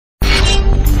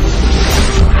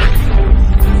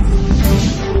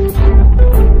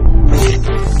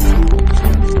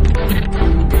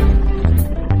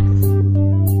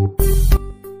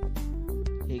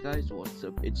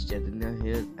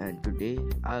today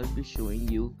I'll be showing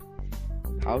you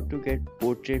how to get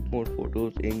portrait mode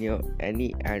photos in your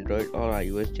any Android or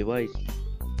iOS device.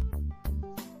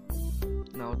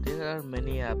 Now there are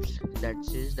many apps that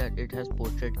says that it has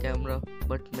portrait camera,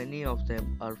 but many of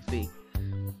them are fake.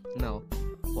 Now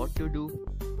what to do?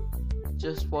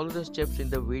 Just follow the steps in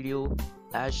the video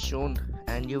as shown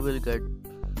and you will get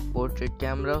portrait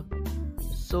camera.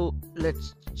 So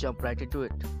let's jump right into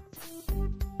it.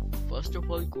 First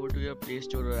of all, go to your Play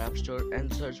Store or App Store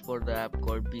and search for the app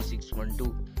called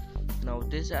P612. Now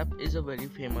this app is a very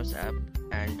famous app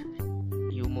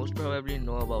and you most probably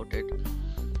know about it.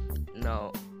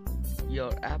 Now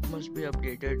your app must be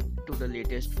updated to the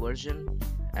latest version,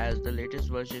 as the latest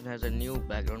version has a new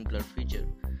background blur feature.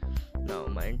 Now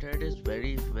my internet is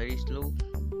very slow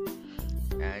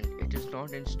and it is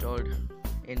not installed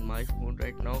in my phone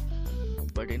right now,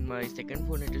 but in my second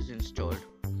phone it is installed.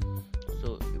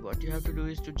 So what you have to do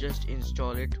is to just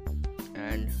install it,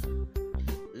 and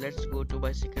let's go to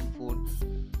my second phone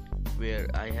where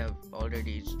I have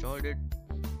already installed it.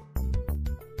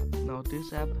 Now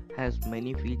this app has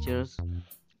many features.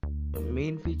 The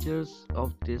main features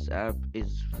of this app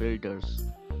is filters.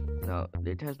 Now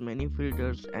it has many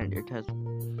filters and it has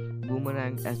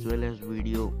boomerang as well as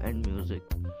video and music.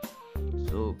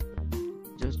 So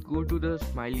just go to the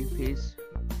smiley face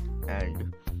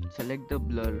and select the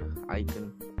blur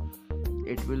icon.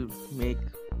 It will make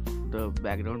the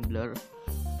background blur,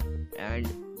 and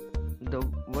the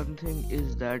one thing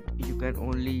is that you can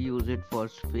only use it for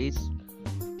face.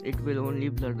 It will only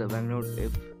blur the background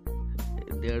if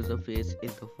there's a face in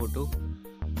the photo,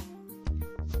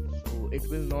 so it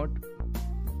will not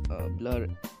blur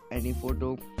any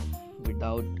photo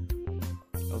without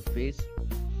a face.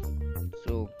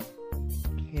 So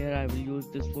here I will use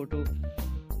this photo.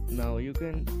 Now you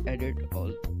can edit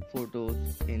all photos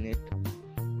in it.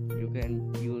 You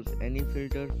can use any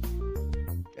filter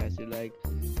as you like.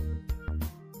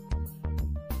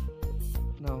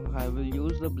 Now I will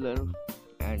use the blur,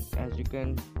 and as you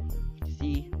can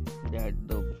see that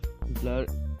the blur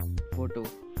photo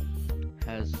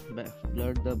has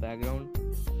blurred the background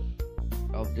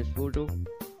of this photo.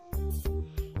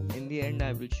 In the end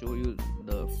I will show you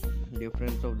the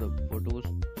difference of the photos.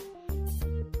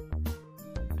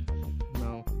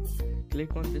 Now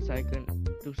click on this icon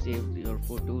to save your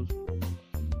photos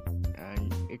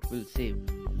and it will save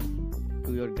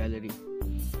to your gallery.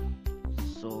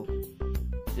 So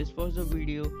this was the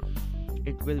video.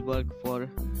 It will work for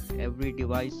every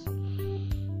device.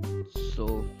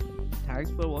 So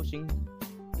thanks for watching.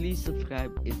 Please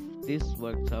subscribe if this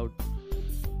works out.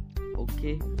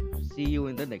 Okay, see you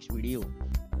in the next video.